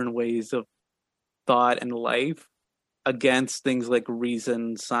non-Western ways of thought and life against things like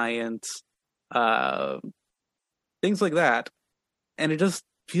reason, science, things like that. And it just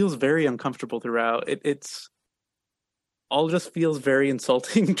feels very uncomfortable throughout. It's all just feels very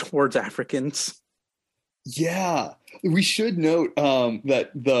insulting towards Africans. Yeah, we should note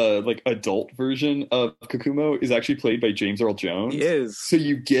that the like adult version of Kakumo is actually played by James Earl Jones. He is. So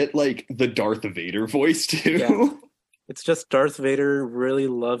you get like the Darth Vader voice too. Yeah. It's just Darth Vader really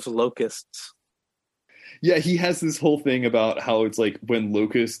loves locusts. Yeah, he has this whole thing about how it's like when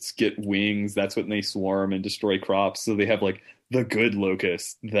locusts get wings, that's when they swarm and destroy crops. So they have like the good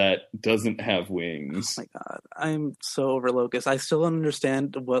locust that doesn't have wings. Oh my god, I'm so over locusts. I still don't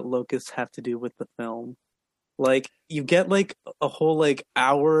understand what locusts have to do with the film. Like, you get like a whole like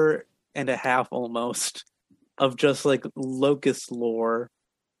hour and a half almost of just like locust lore,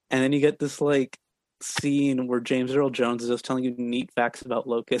 and then you get this like scene where James Earl Jones is just telling you neat facts about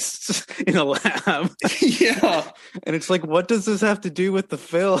locusts in a lab. Yeah. And it's like, what does this have to do with the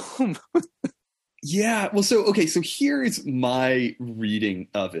film? Yeah. Well, so here is my reading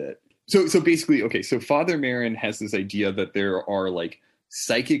of it. So basically, so Father Marin has this idea that there are like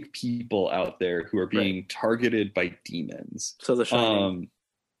psychic people out there who are being targeted by demons. So The Shining.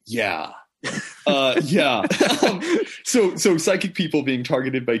 Yeah. So psychic people being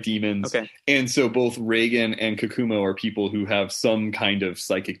targeted by demons. Okay. And so both Reagan and Kakumo are people who have some kind of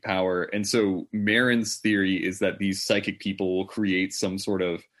psychic power. And so Marin's theory is that these psychic people will create some sort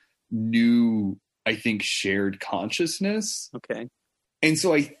of new, I think, shared consciousness. Okay. And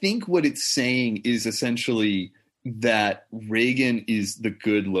so I think what it's saying is essentially that Reagan is the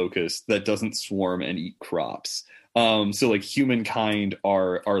good locust that doesn't swarm and eat crops. So like humankind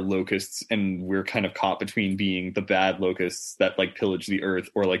are locusts, and we're kind of caught between being the bad locusts that like pillage the earth,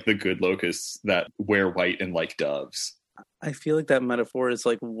 or like the good locusts that wear white and like doves. I feel like that metaphor is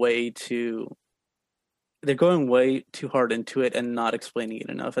like way too they're going way too hard into it and not explaining it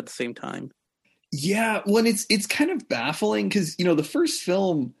enough at the same time. Yeah, well, and it's kind of baffling because, the first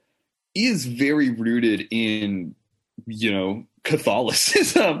film is very rooted in,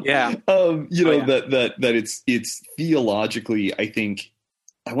 Catholicism. Yeah. That it's theologically, I think,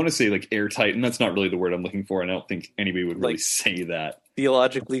 I want to say like airtight, and that's not really the word I'm looking for, and I don't think anybody would really say that.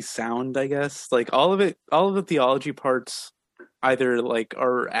 Theologically sound, I guess. Like all of the theology parts either like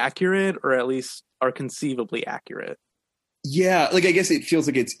are accurate or at least are conceivably accurate. Yeah, like I guess it feels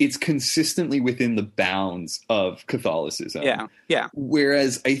like it's consistently within the bounds of Catholicism. Yeah, yeah.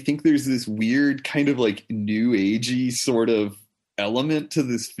 Whereas I think there's this weird kind of like new agey sort of element to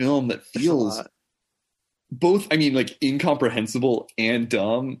this film that feels both, I mean, like incomprehensible and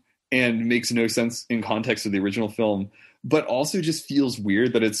dumb and makes no sense in context of the original film, but also just feels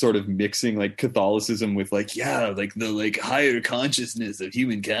weird that it's sort of mixing like Catholicism with like, yeah, like the like higher consciousness of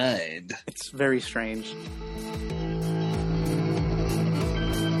humankind. It's very strange.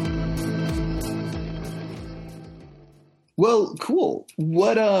 Well, cool.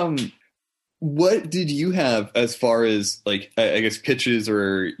 What did you have as far as like I guess pitches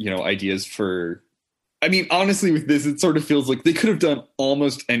or ideas for? I mean, honestly, with this, it sort of feels like they could have done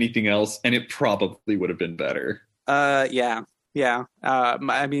almost anything else, and it probably would have been better. Yeah.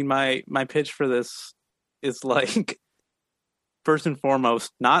 My pitch for this is like, first and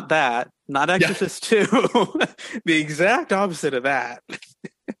foremost, not Exorcist II, the exact opposite of that.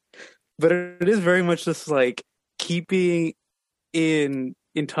 But it is very much just like keeping in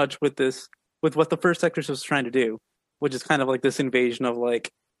touch with what the first Exorcist was trying to do, which is kind of like this invasion of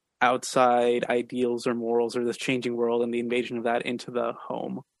like outside ideals or morals or this changing world and the invasion of that into the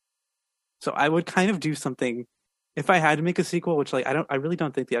home. So I would kind of do something if I had to make a sequel, which like I really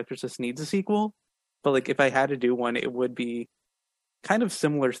don't think The Exorcist needs a sequel, but like if I had to do one, it would be kind of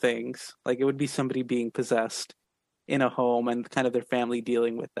similar things. Like it would be somebody being possessed in a home and kind of their family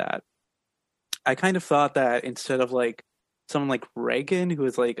dealing with that. I kind of thought that instead of like someone like Reagan, who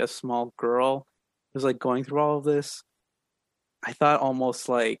is like a small girl, who's like going through all of this, I thought almost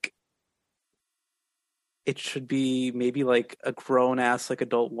like it should be maybe like a grown ass like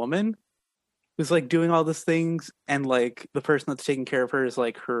adult woman who's like doing all these things, and like the person that's taking care of her is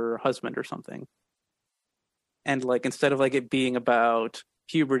like her husband or something. And like instead of like it being about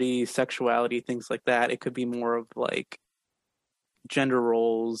puberty, sexuality, things like that, it could be more of like gender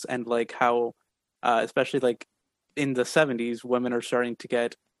roles and like how especially like in the 70s, women are starting to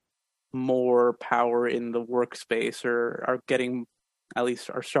get more power in the workspace, or are getting, at least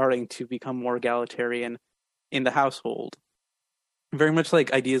are starting to become more egalitarian in the household. Very much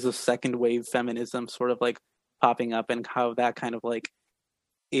like ideas of second wave feminism sort of like popping up, and how that kind of like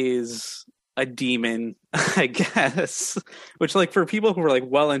is a demon, I guess. Which like for people who are like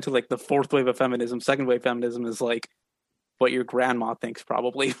well into like the fourth wave of feminism, second wave feminism is like what your grandma thinks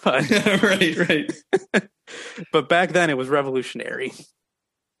probably, but right. But back then it was revolutionary.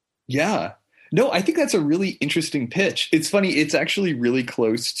 Yeah. No, I think that's a really interesting pitch. It's funny, it's actually really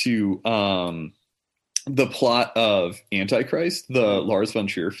close to the plot of Antichrist, the Lars von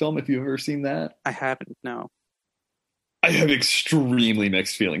Trier film, if you've ever seen that. I haven't, no. I have extremely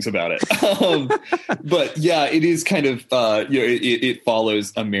mixed feelings about it. But yeah, it is kind of, it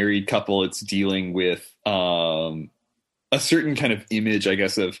follows a married couple. It's dealing with a certain kind of image, I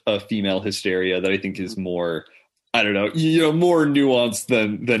guess, of female hysteria that I think is more, I don't know, more nuanced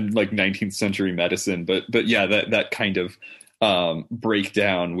than like 19th century medicine. But yeah, that kind of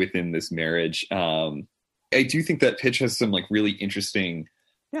breakdown within this marriage. I do think that pitch has some like really interesting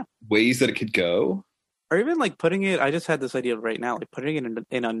ways that it could go. Or even like putting it, I just had this idea right now, like putting it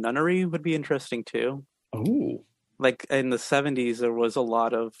in a nunnery would be interesting too. Oh. Like in the 70s, there was a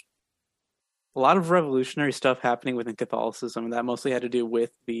lot of revolutionary stuff happening within Catholicism, and that mostly had to do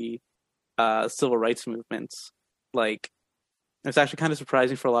with the civil rights movements. Like, it's actually kind of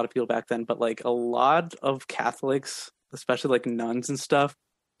surprising for a lot of people back then, but like a lot of Catholics, especially like nuns and stuff,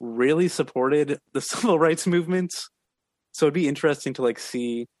 really supported the civil rights movements. So it'd be interesting to like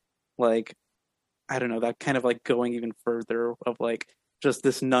see, like, I don't know, that kind of like going even further of like just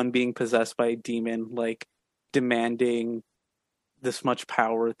this nun being possessed by a demon, like demanding this much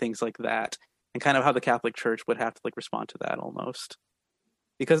power, things like that. And kind of how the Catholic Church would have to like respond to that almost.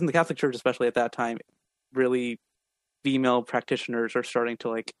 Because in the Catholic Church, especially at that time, really female practitioners are starting to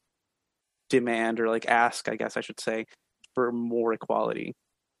like demand or like ask, I guess I should say, for more equality.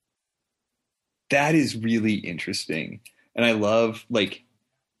 That is really interesting. And I love like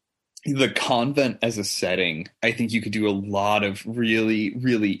the convent as a setting, I think you could do a lot of really,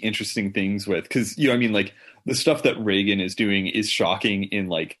 really interesting things with. Because, I mean, like, the stuff that Reagan is doing is shocking in,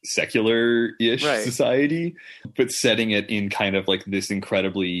 like, secular-ish Right. society, but setting it in kind of, like, this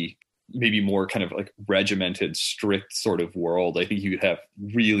incredibly, maybe more kind of, like, regimented, strict sort of world, I think you could have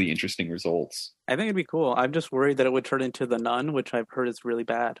really interesting results. I think it'd be cool. I'm just worried that it would turn into The Nun, which I've heard is really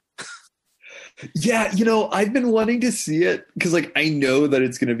bad. Yeah, I've been wanting to see it because, like, I know that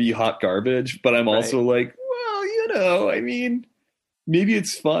it's going to be hot garbage, but I'm also like, well, I mean, maybe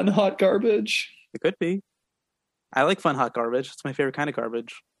it's fun hot garbage. It could be. I like fun hot garbage. It's my favorite kind of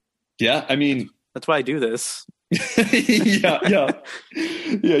garbage. Yeah, I mean, that's why I do this. yeah,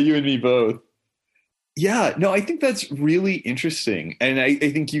 you and me both. Yeah, no, I think that's really interesting, and I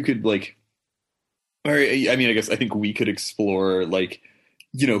think you could, like, or I mean, I guess I think we could explore, like,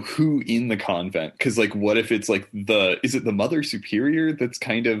 who in the convent, because, like, what if it's like is it the Mother Superior that's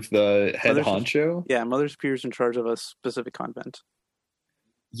kind of the head honcho? Yeah, Mother Superior's in charge of a specific convent.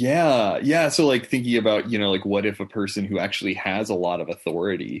 Yeah, so, like, thinking about, like, what if a person who actually has a lot of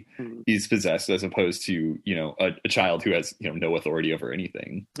authority is possessed, as opposed to, a child who has, no authority over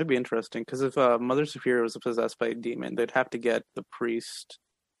anything. It'd be interesting, because if Mother Superior was possessed by a demon, they'd have to get the priest,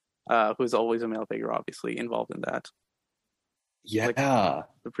 who's always a male figure, obviously, involved in that. Yeah. Like,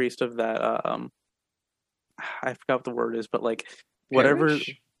 the priest of that, I forgot what the word is, but, like, whatever.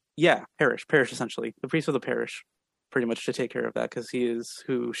 Parish? Yeah, parish, essentially. The priest of the parish, pretty much, to take care of that, because he is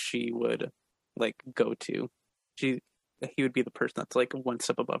who she would, like, go to. He would be the person that's, like, one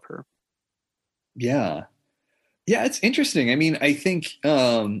step above her. Yeah, it's interesting. I mean, I think,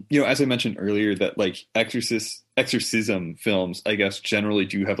 as I mentioned earlier, that, like, exorcism films, I guess, generally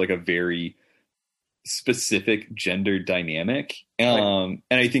do have, like, a very specific gender dynamic. And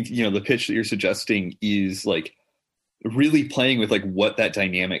I think, the pitch that you're suggesting is, like, really playing with, like, what that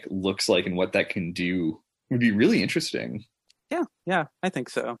dynamic looks like and what that can do would be really interesting. Yeah, I think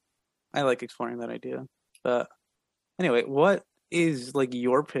so. I like exploring that idea. But anyway, what is, like,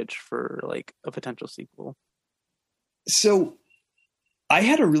 your pitch for, like, a potential sequel? So I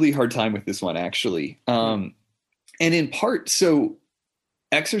had a really hard time with this one, actually. And in part, so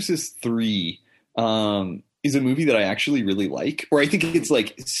Exorcist III is a movie that I actually really like, or I think it's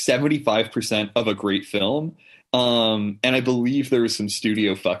like 75% of a great film. And I believe there was some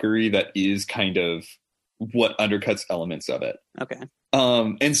studio fuckery that is kind of what undercuts elements of it. Okay.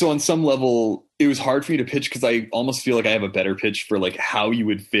 And so on some level, it was hard for me to pitch, because I almost feel like I have a better pitch for, like, how you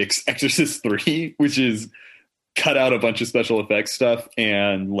would fix Exorcist III, which is cut out a bunch of special effects stuff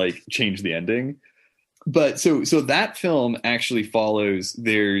and, like, change the ending. But so that film actually follows,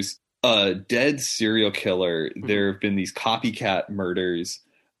 there's a dead serial killer. There have been these copycat murders.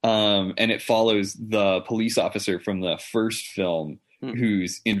 And it follows the police officer from the first film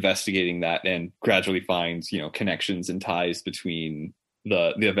who's investigating that and gradually finds, connections and ties between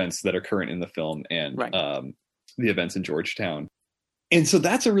the events that are current in the film and the events in Georgetown. And so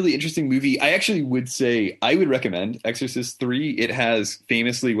that's a really interesting movie. I actually would say I would recommend Exorcist III. It has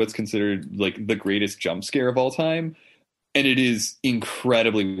famously what's considered, like, the greatest jump scare of all time. And it is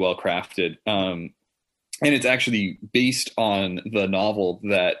incredibly well crafted. And it's actually based on the novel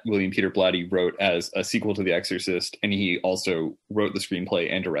that William Peter Blatty wrote as a sequel to The Exorcist. And he also wrote the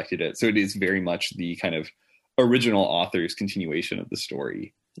screenplay and directed it. So it is very much the kind of original author's continuation of the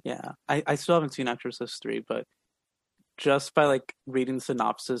story. Yeah, I still haven't seen Exorcist III, but just by, like, reading the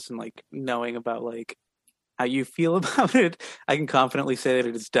synopsis and, like, knowing about, like, how you feel about it, I can confidently say that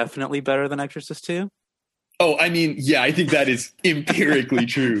it is definitely better than Exorcist II. Oh, I mean, yeah, I think that is empirically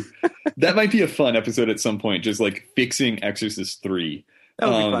true. That might be a fun episode at some point, just, like, fixing Exorcist III. That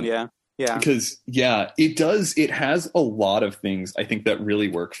would be fun, yeah. Yeah. Because, yeah, it has a lot of things, I think, that really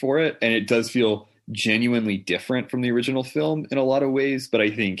work for it, and it does feel genuinely different from the original film in a lot of ways, but I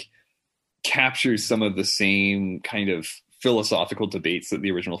think captures some of the same kind of philosophical debates that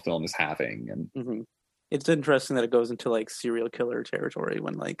the original film is having. And it's interesting that it goes into, like, serial killer territory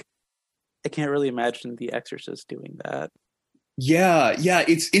when, like, I can't really imagine The Exorcist doing that. Yeah,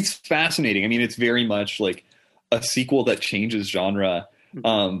 it's fascinating. I mean, it's very much like a sequel that changes genre.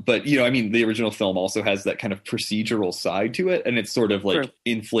 But, I mean, the original film also has that kind of procedural side to it, and it's sort of like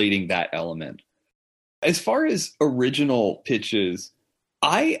inflating that element. As far as original pitches,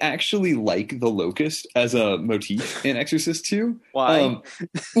 I actually like the locust as a motif in Exorcist II. Why?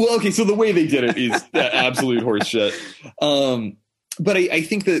 Well, okay, so the way they did it is absolute horseshit. But I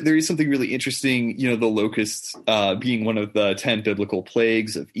think that there is something really interesting, the locusts being one of the 10 biblical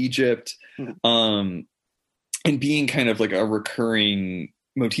plagues of Egypt, and being kind of like a recurring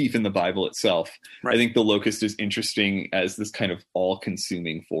motif in the Bible itself. Right. I think the locust is interesting as this kind of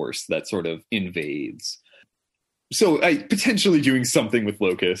all-consuming force that sort of invades. So potentially doing something with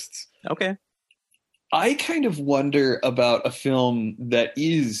locusts. Okay. I kind of wonder about a film that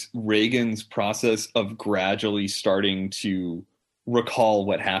is Reagan's process of gradually starting to recall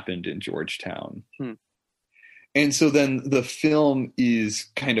what happened in Georgetown. And so then the film is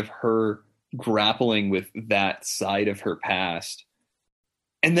kind of her grappling with that side of her past.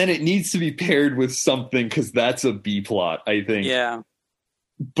 And then it needs to be paired with something, because that's a B plot, I think. Yeah.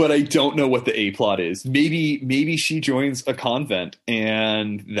 But I don't know what the A plot is. Maybe she joins a convent,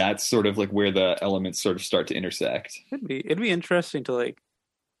 and that's sort of like where the elements sort of start to intersect. It'd be interesting to like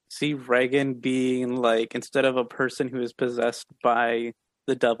see Reagan being like, instead of a person who is possessed by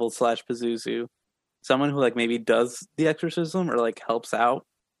the devil / Pazuzu, someone who like maybe does the exorcism or like helps out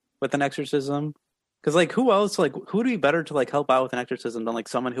with an exorcism. Because like who else, like who would be better to like help out with an exorcism than like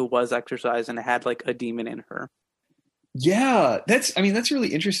someone who was exorcised and had like a demon in her? Yeah, that's really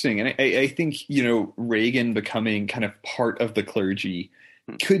interesting. And I think, Reagan becoming kind of part of the clergy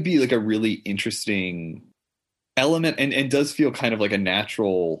could be like a really interesting element, and does feel kind of like a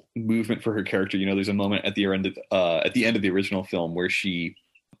natural movement for her character. There's a moment at the end of the original film where she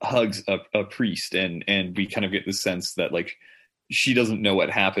hugs a priest, and we kind of get the sense that like she doesn't know what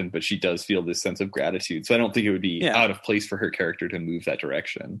happened, but she does feel this sense of gratitude. So I don't think it would be out of place for her character to move that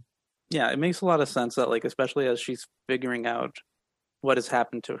direction. Yeah, it makes a lot of sense that, like, especially as she's figuring out what has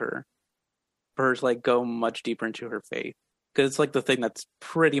happened to her, for her to, like, go much deeper into her faith. Because it's, like, the thing that's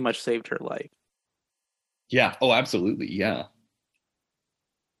pretty much saved her life. Yeah. Oh, absolutely. Yeah.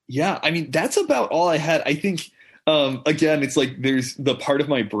 Yeah. I mean, that's about all I had. I think, again, it's like there's the part of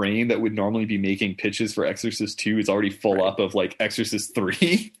my brain that would normally be making pitches for Exorcist II is already full up of, like, Exorcist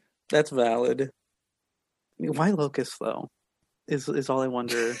III. That's valid. I mean, why locusts, though? Is all I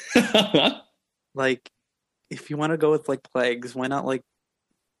wonder. Like, if you want to go with like plagues, why not like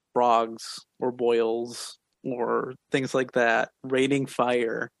frogs or boils or things like that? Raining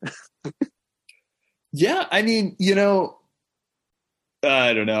fire. Yeah, I mean, I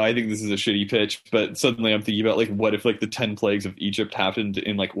don't know. I think this is a shitty pitch, but suddenly I'm thinking about like, what if like the 10 plagues of Egypt happened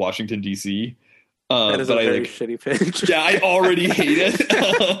in like Washington, D.C.? That is a very shitty pitch. Yeah, I already hate it.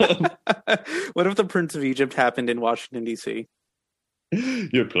 What if the Prince of Egypt happened in Washington, D.C.?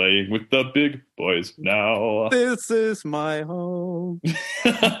 You're playing with the big boys now. This is my home.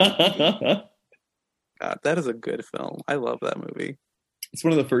 God, that is a good film. I love that movie. It's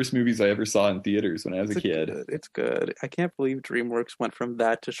one of the first movies I ever saw in theaters when I was a kid. It's good. I can't believe DreamWorks went from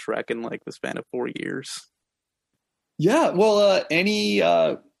that to Shrek in like the span of 4 years. Yeah. Well, any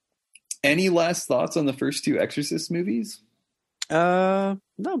last thoughts on the first two Exorcist movies? No,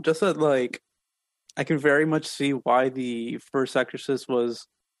 just that like I can very much see why the first Exorcist was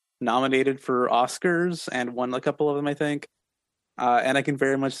nominated for Oscars and won a couple of them, I think. And I can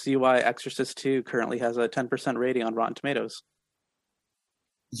very much see why Exorcist II currently has a 10% rating on Rotten Tomatoes.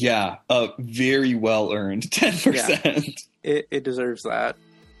 Yeah, very well earned 10%. Yeah, it deserves that.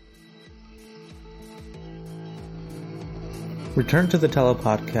 Return to the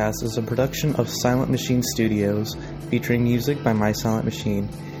Telepodcast is a production of Silent Machine Studios, featuring music by My Silent Machine.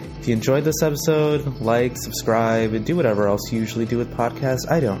 If you enjoyed this episode, like, subscribe, and do whatever else you usually do with podcasts,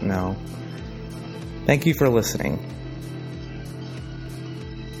 I don't know. Thank you for listening.